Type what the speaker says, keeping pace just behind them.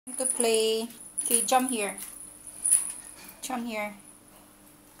To play. Okay, jump here. Jump here.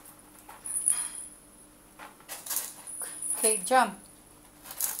 Okay, jump.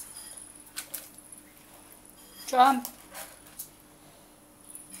 Jump.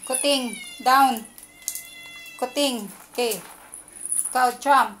 Cutting. Down. Cutting. Okay. Go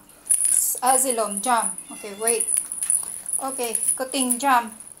jump. Asylum, jump. Okay, wait. Okay, cutting,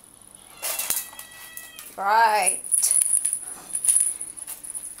 jump. Right.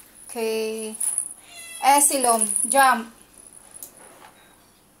 Okay. Asylum, jump.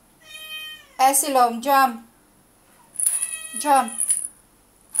 Asylum, jump. Jump.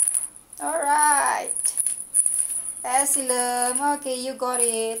 Alright. Asylum, okay, you got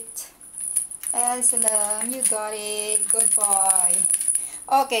it. Asylum, you got it. Good boy.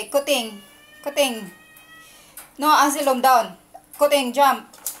 Okay, cutting. Cutting. No, asylum, down. Cutting, jump.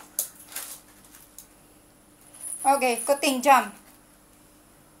 Okay, cutting, jump.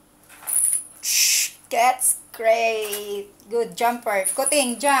 Shh, that's great. Good jumper.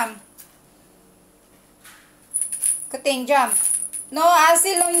 Cutting, jump. Cutting, jump. No,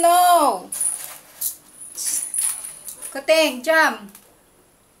 asylum, no. Cutting, jump.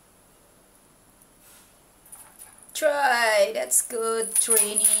 Try. That's good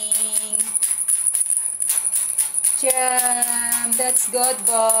training. Jump. That's good,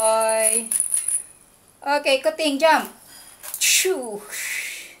 boy. Okay, cutting, jump. Shoo.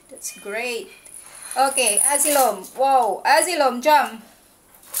 That's great. Okay, asylum. Whoa, asylum, jump.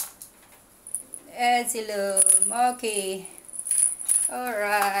 Asylum. Okay.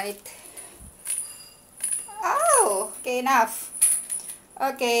 Alright. Oh, okay, enough.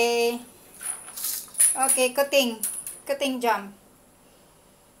 Okay. Okay, cutting. Cutting, jump.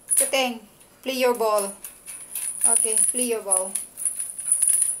 Cutting. Play your ball. Okay, play your ball.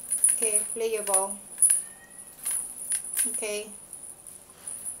 Okay, play your ball. Okay.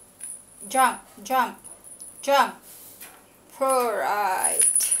 Jump, jump, jump.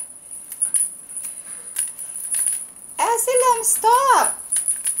 Alright. Asylum, stop.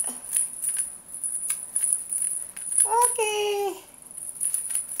 Okay.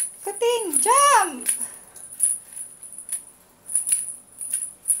 Cutting, jump.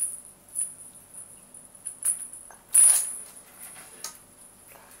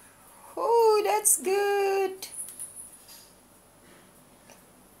 Oh, that's good.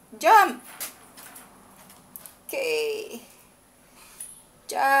 Jump. Okay.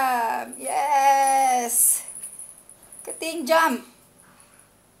 Jump. Yes. Cutting, jump.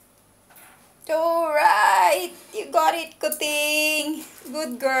 Alright. You got it, cutting.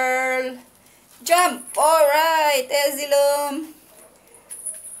 Good girl. Jump. Alright, asylum.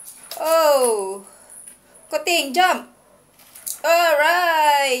 Oh. Cutting, jump.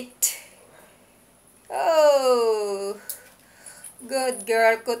 Alright. Oh. Good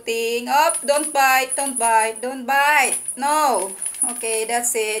girl, cutting. Up, don't bite, don't bite, don't bite. No. Okay,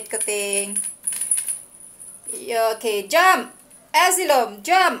 that's it, cutting. Okay, jump. Asylum,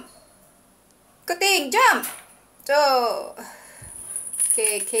 jump. Cutting, jump. So.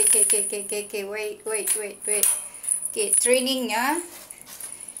 Okay, wait. Okay, training,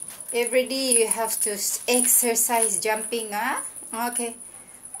 every day you have to exercise jumping, Okay.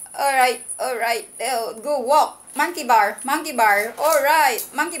 Alright. Go walk. Monkey bar. Alright,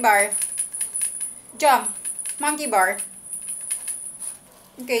 monkey bar. Jump. Monkey bar.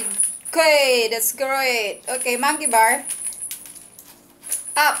 Okay, that's great. Okay, monkey bar.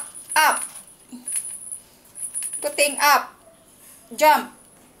 Up. Cutting, up. Jump.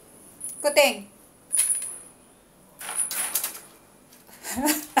 Cutting.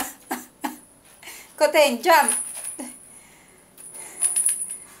 Cutting, jump.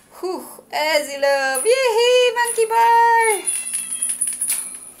 Whew, asylum. Yay, monkey bar.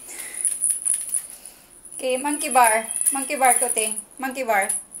 Okay, monkey bar, cutting. Monkey bar.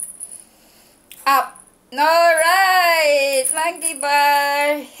 Up. Alright, monkey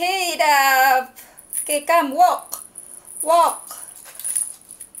bar. Head up. Okay, come, walk.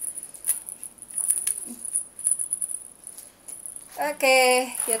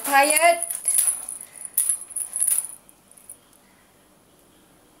 Okay, you're tired?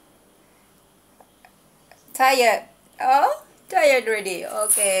 Tired. Oh, tired already.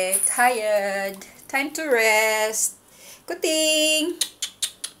 Okay, tired. Time to rest. Cutting.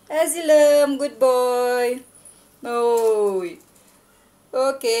 Asylum, good boy. Oh.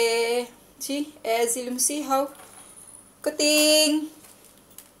 Okay. See, asylum, see how? Cutting.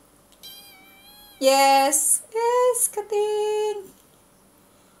 Yes, cutting.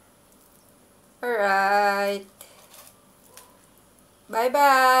 Alright.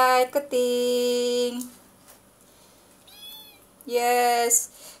 Bye-bye, cutting. Yes.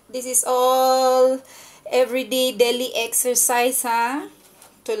 This is all everyday daily exercise, ha?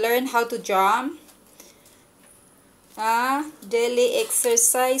 To learn how to jump. Daily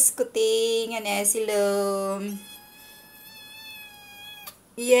exercise, Kuting and Asilum.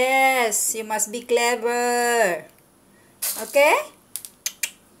 Yes, you must be clever. Okay?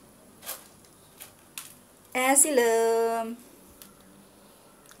 Asilum.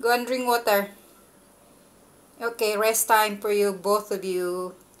 Go and drink water. Okay, rest time for you, both of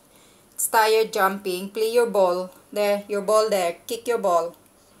you. It's tired jumping. Play your ball. There, your ball there. Kick your ball.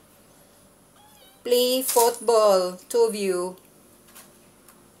 Play football, two of you.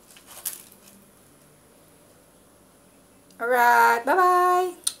 Alright,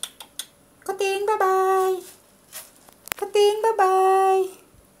 bye-bye. Kuting, bye-bye. Kuting, bye-bye.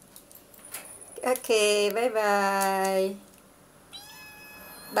 Okay, bye-bye.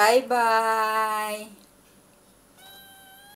 Bye-bye.